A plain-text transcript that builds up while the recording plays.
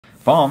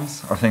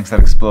Bombs are things that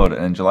explode,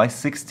 and on July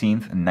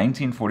 16th,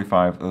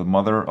 1945, the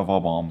mother of all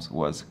bombs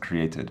was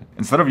created.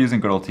 Instead of using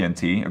good old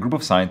TNT, a group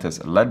of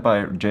scientists led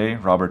by J.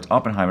 Robert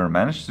Oppenheimer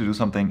managed to do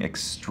something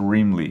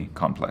extremely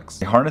complex.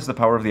 They harnessed the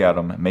power of the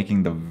atom,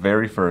 making the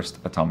very first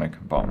atomic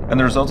bomb. And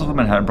the results of the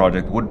Manhattan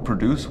Project would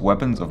produce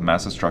weapons of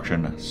mass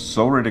destruction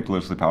so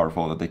ridiculously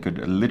powerful that they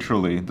could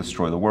literally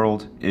destroy the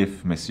world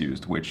if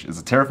misused, which is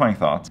a terrifying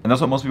thought. And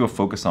that's what most people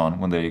focus on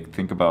when they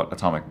think about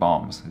atomic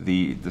bombs,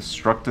 the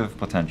destructive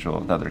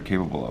potential that they're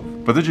capable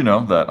of. But did you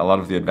know that a lot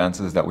of the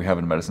advances that we have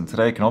in medicine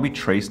today can all be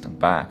traced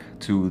back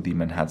to the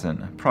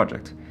Manhattan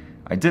Project?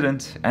 I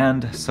didn't,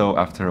 and so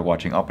after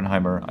watching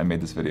Oppenheimer, I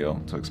made this video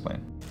to explain.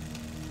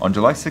 On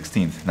July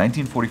 16th,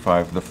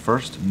 1945, the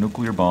first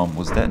nuclear bomb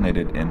was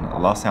detonated in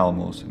Los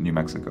Alamos, New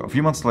Mexico. A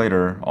few months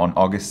later, on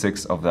August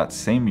 6th of that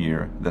same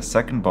year, the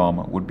second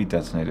bomb would be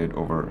detonated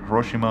over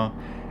Hiroshima,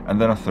 and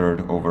then a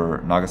third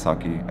over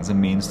Nagasaki as a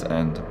means to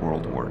end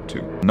World War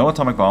II. No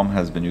atomic bomb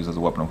has been used as a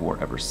weapon of war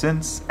ever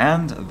since,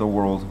 and the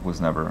world was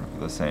never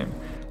the same.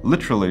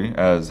 Literally,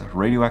 as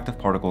radioactive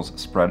particles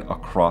spread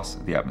across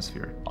the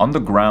atmosphere. On the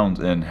ground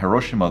in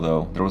Hiroshima,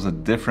 though, there was a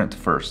different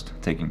first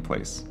taking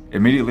place.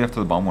 Immediately after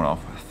the bomb went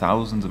off,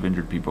 thousands of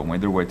injured people made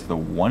their way to the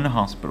one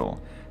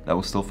hospital that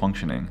was still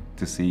functioning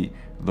to see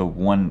the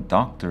one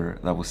doctor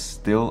that was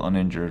still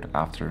uninjured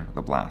after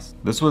the blast.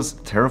 This was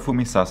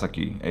Terafumi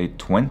Sasaki, a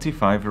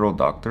 25-year-old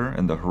doctor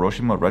in the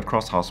Hiroshima Red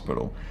Cross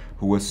Hospital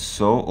who was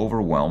so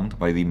overwhelmed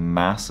by the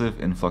massive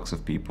influx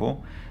of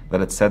people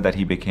that it said that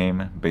he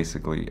became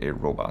basically a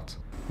robot.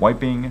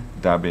 Wiping,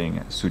 dabbing,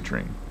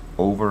 suturing,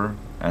 over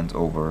and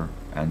over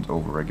and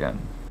over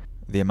again.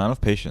 The amount of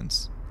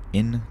patients,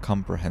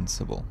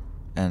 incomprehensible.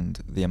 And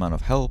the amount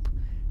of help,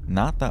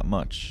 not that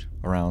much.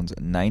 Around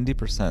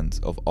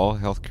 90% of all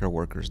healthcare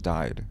workers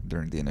died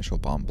during the initial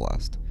bomb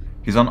blast.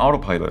 He's on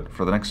autopilot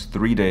for the next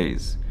 3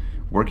 days,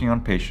 working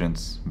on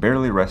patients,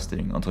 barely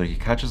resting until he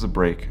catches a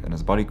break and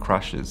his body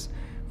crashes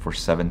for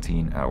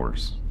 17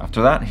 hours.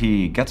 After that,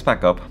 he gets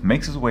back up,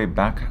 makes his way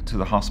back to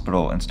the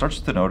hospital, and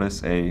starts to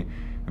notice a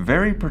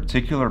very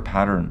particular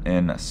pattern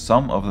in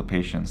some of the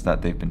patients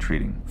that they've been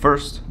treating.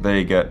 First,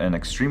 they get an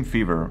extreme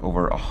fever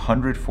over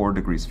 104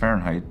 degrees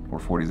Fahrenheit or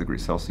 40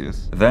 degrees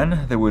Celsius.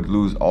 Then they would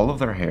lose all of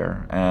their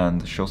hair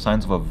and show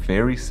signs of a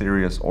very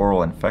serious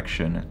oral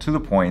infection to the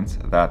point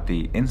that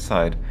the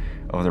inside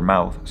of their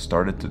mouth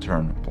started to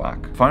turn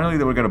black. Finally,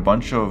 they would get a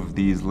bunch of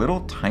these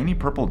little tiny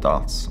purple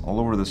dots all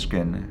over the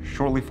skin,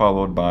 shortly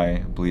followed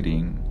by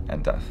bleeding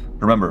and death.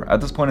 Remember,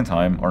 at this point in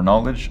time, our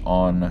knowledge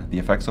on the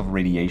effects of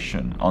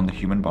radiation on the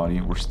human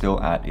body were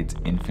still at its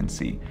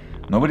infancy.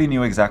 Nobody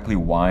knew exactly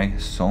why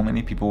so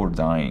many people were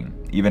dying,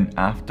 even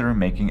after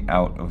making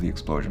out of the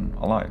explosion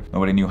alive.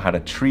 Nobody knew how to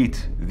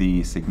treat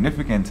the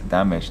significant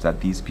damage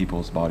that these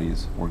people's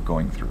bodies were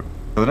going through.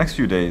 For the next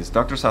few days,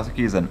 Dr.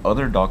 Sasaki's and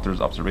other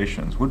doctors'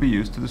 observations would be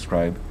used to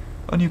describe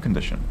a new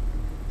condition,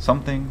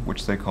 something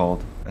which they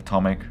called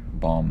atomic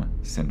bomb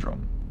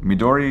syndrome.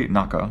 Midori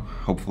Naka,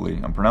 hopefully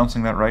I'm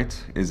pronouncing that right,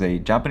 is a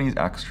Japanese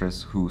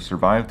actress who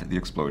survived the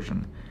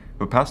explosion,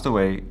 but passed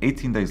away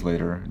 18 days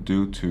later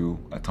due to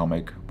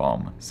atomic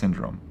bomb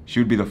syndrome.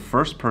 She would be the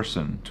first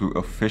person to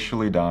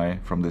officially die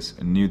from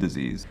this new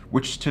disease,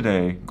 which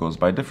today goes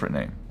by a different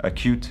name,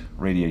 acute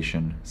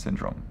radiation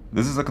syndrome.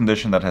 This is a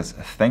condition that has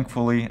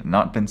thankfully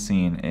not been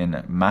seen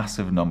in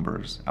massive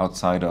numbers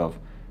outside of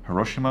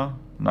Hiroshima,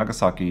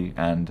 Nagasaki,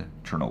 and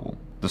Chernobyl.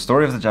 The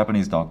story of the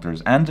Japanese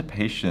doctors and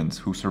patients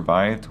who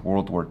survived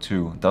World War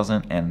II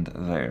doesn't end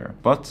there,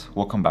 but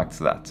we'll come back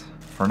to that.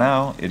 For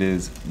now, it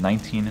is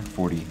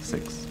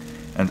 1946,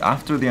 and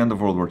after the end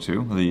of World War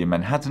II, the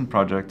Manhattan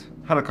Project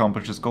had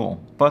accomplished its goal,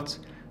 but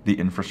the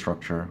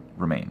infrastructure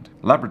remained.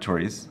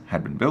 Laboratories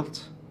had been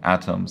built,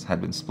 atoms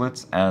had been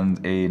split,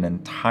 and an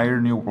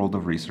entire new world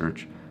of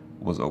research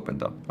was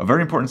opened up. A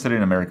very important city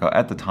in America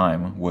at the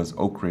time was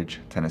Oak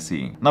Ridge,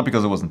 Tennessee. Not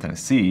because it was in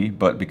Tennessee,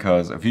 but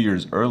because a few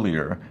years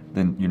earlier,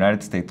 the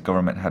United States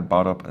government had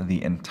bought up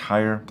the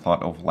entire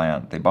plot of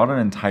land. They bought an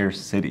entire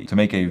city to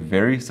make a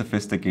very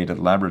sophisticated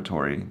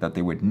laboratory that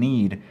they would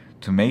need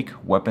to make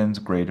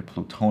weapons-grade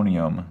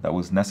plutonium that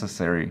was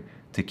necessary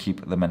to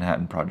keep the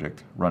Manhattan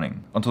Project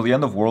running. Until the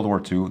end of World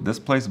War II, this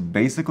place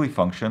basically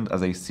functioned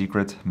as a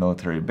secret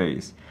military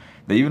base.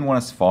 They even went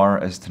as far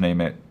as to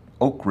name it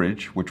Oak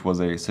Ridge, which was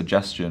a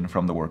suggestion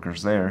from the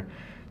workers there,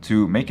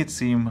 to make it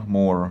seem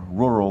more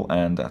rural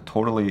and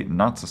totally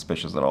not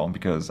suspicious at all,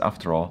 because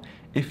after all,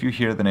 if you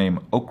hear the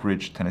name Oak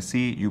Ridge,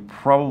 Tennessee, you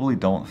probably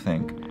don't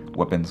think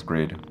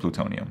weapons-grade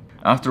plutonium.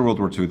 After World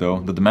War II, though,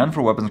 the demand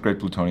for weapons-grade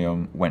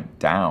plutonium went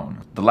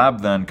down. The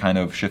lab then kind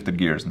of shifted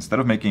gears. Instead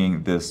of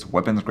making this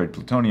weapons-grade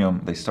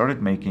plutonium, they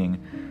started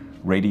making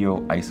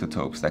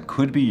radioisotopes that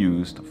could be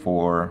used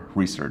for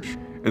research.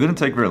 It didn't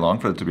take very long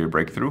for it to be a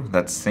breakthrough.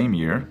 That same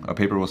year, a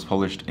paper was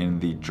published in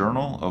the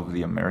Journal of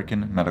the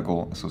American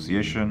Medical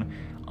Association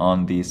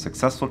on the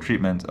successful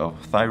treatment of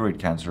thyroid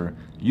cancer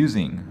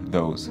using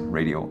those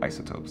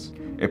radioisotopes.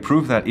 It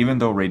proved that even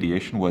though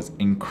radiation was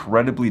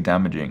incredibly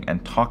damaging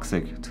and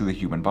toxic to the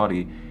human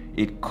body,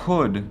 it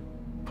could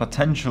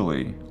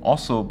potentially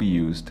also be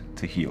used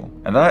to heal.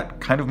 And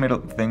that kind of made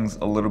things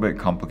a little bit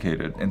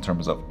complicated in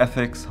terms of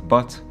ethics,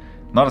 but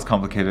not as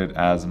complicated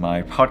as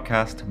my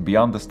podcast,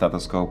 Beyond the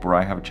Stethoscope, where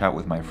I have a chat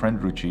with my friend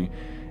Ruchi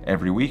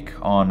every week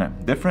on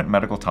different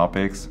medical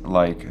topics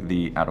like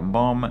the atom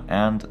bomb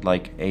and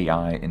like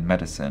AI in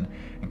medicine,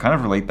 and kind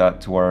of relate that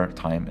to our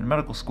time in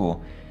medical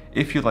school.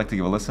 If you'd like to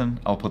give a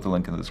listen, I'll put the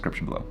link in the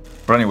description below.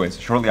 But anyways,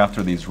 shortly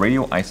after, these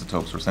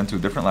radioisotopes were sent to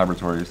different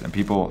laboratories and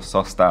people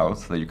sussed out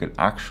that you could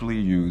actually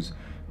use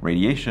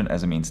radiation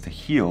as a means to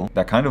heal.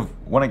 That kind of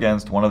went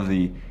against one of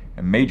the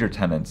major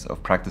tenets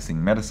of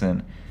practicing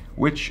medicine,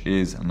 which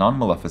is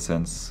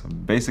non-maleficence,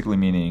 basically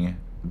meaning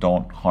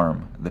don't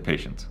harm the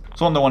patient.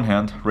 So on the one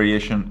hand,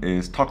 radiation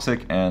is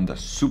toxic and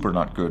super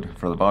not good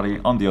for the body.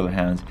 On the other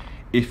hand,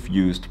 if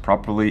used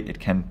properly, it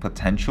can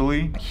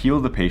potentially heal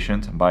the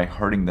patient by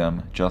hurting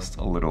them just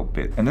a little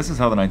bit. And this is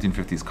how the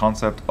 1950s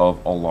concept of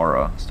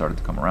ALARA started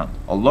to come around.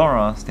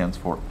 ALARA stands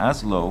for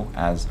as low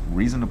as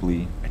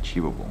reasonably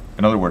achievable.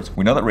 In other words,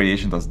 we know that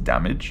radiation does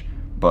damage,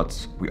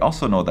 but we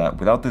also know that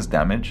without this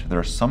damage, there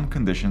are some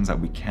conditions that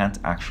we can't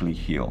actually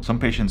heal. Some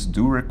patients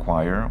do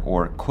require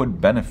or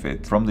could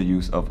benefit from the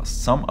use of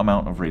some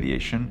amount of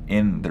radiation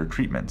in their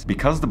treatment.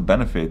 Because the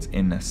benefits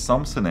in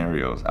some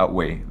scenarios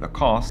outweigh the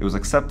cost, it was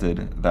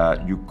accepted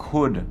that you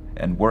could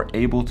and were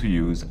able to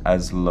use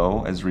as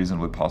low as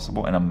reasonably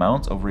possible an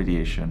amount of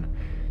radiation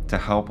to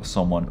help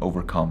someone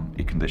overcome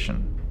a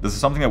condition. This is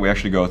something that we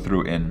actually go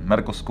through in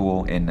medical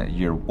school in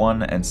year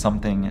 1, and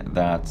something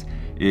that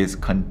is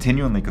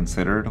continually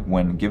considered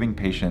when giving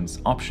patients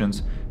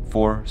options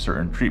for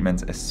certain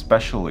treatments,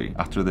 especially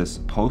after this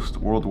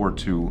post-World War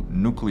II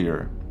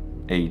nuclear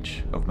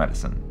age of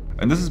medicine.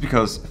 And this is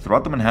because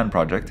throughout the Manhattan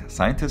Project,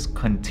 scientists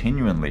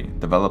continually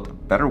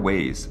developed better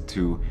ways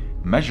to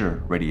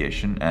measure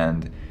radiation,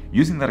 and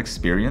using that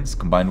experience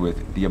combined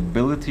with the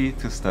ability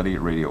to study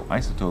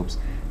radioisotopes,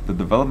 the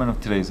development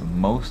of today's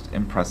most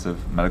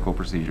impressive medical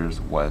procedures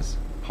was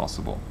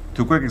possible.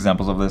 Two quick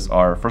examples of this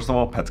are, first of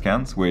all, PET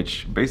scans,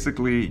 which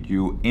basically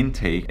you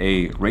intake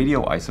a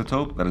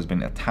radioisotope that has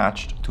been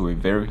attached to a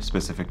very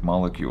specific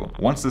molecule.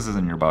 Once this is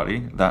in your body,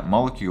 that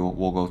molecule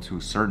will go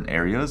to certain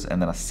areas,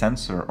 and then a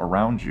sensor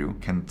around you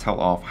can tell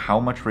off how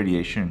much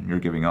radiation you're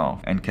giving off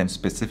and can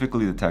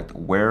specifically detect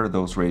where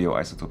those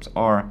radioisotopes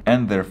are,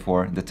 and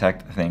therefore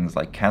detect things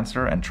like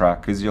cancer and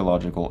track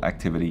physiological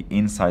activity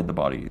inside the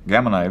body.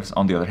 Gamma knives,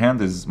 on the other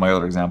hand, is my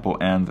other example,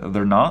 and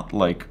they're not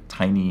like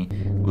tiny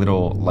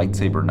little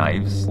lightsaber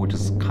knives, which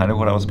is kind of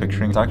what I was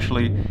picturing. It's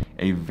actually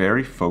a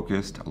very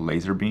focused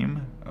laser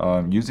beam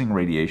using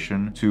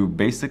radiation to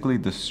basically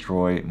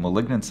destroy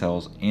malignant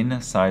cells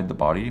inside the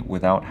body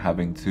without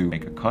having to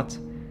make a cut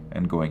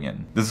and going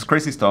in. This is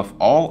crazy stuff,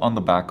 all on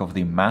the back of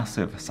the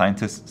massive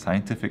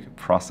scientific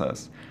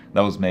process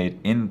that was made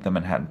in the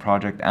Manhattan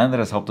Project, and that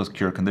has helped us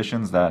cure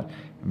conditions that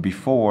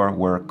before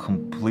were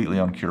completely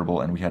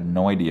uncurable and we had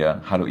no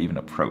idea how to even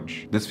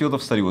approach. This field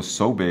of study was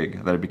so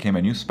big that it became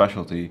a new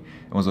specialty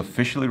and was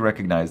officially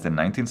recognized in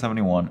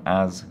 1971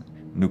 as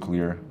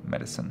nuclear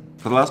medicine.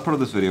 For the last part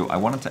of this video, I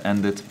wanted to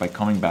end it by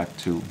coming back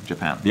to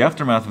Japan. The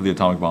aftermath of the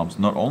atomic bombs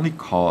not only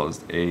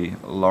caused a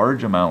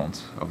large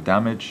amount of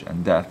damage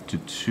and death to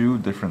 2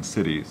 different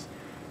cities,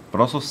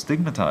 but also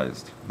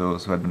stigmatized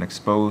those who had been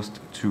exposed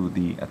to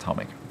the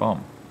atomic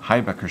bomb.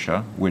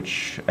 Haibakusha,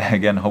 which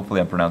again, hopefully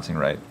I'm pronouncing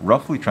right,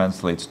 roughly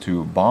translates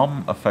to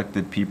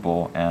bomb-affected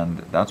people, and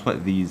that's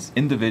what these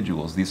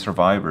individuals, these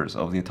survivors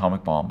of the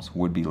atomic bombs,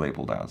 would be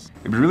labeled as.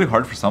 It'd be really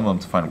hard for some of them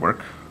to find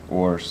work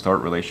or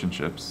start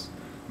relationships.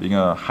 Being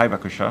a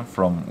Haibakusha,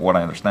 from what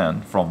I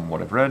understand, from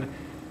what I've read,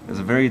 is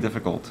a very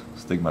difficult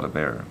stigma to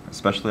bear,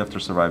 especially after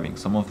surviving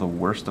some of the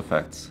worst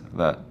effects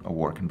that a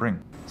war can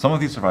bring. Some of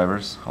these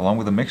survivors, along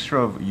with a mixture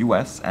of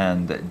US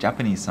and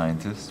Japanese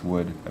scientists,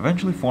 would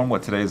eventually form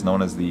what today is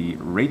known as the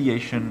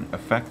Radiation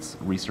Effects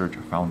Research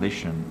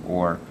Foundation,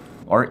 or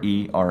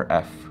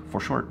RERF for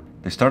short.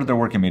 They started their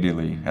work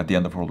immediately at the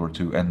end of World War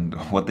II, and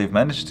what they've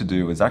managed to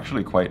do is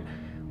actually quite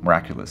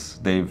miraculous.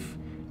 They've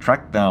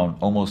tracked down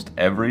almost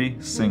every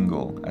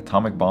single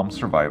atomic bomb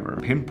survivor,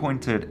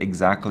 pinpointed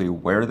exactly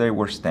where they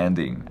were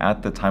standing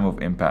at the time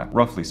of impact,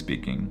 roughly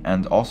speaking,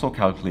 and also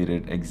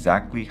calculated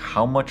exactly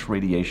how much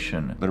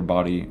radiation their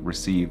body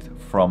received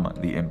from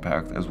the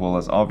impact, as well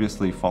as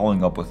obviously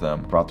following up with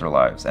them throughout their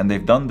lives. And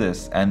they've done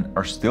this and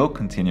are still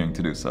continuing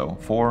to do so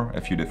for a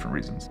few different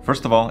reasons.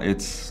 First of all,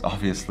 it's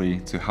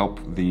obviously to help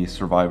the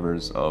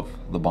survivors of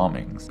the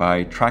bombings.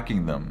 By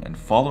tracking them and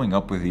following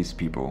up with these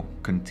people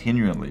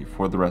continually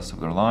for the rest of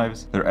their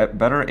lives, they're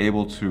better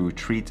able to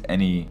treat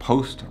any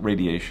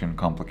post-radiation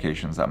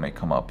complications that may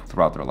come up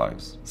throughout their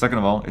lives. Second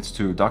of all, it's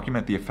to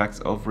document the effects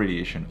of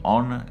radiation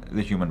on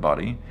the human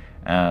body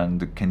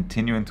and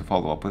continuing to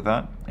follow up with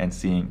that and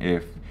seeing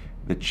if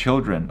the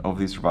children of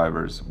these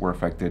survivors were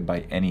affected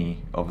by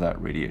any of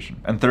that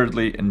radiation. And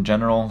thirdly, in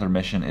general, their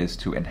mission is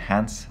to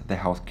enhance the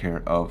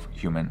healthcare of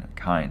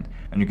humankind.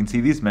 And you can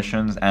see these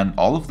missions and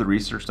all of the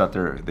research that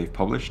they've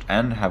published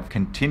and have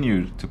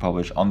continued to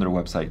publish on their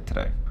website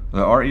today.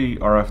 The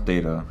RE/RF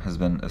data has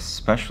been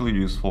especially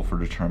useful for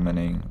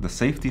determining the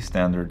safety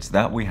standards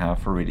that we have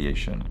for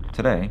radiation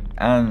today,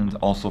 and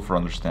also for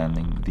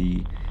understanding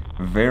the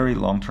very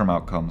long-term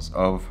outcomes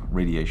of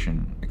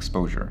radiation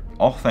exposure.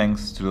 All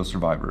thanks to those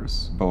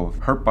survivors, both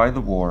hurt by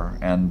the war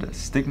and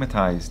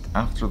stigmatized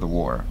after the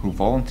war, who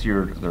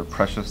volunteered their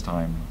precious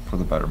time for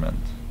the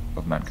betterment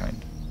of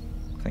mankind.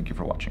 Thank you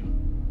for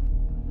watching.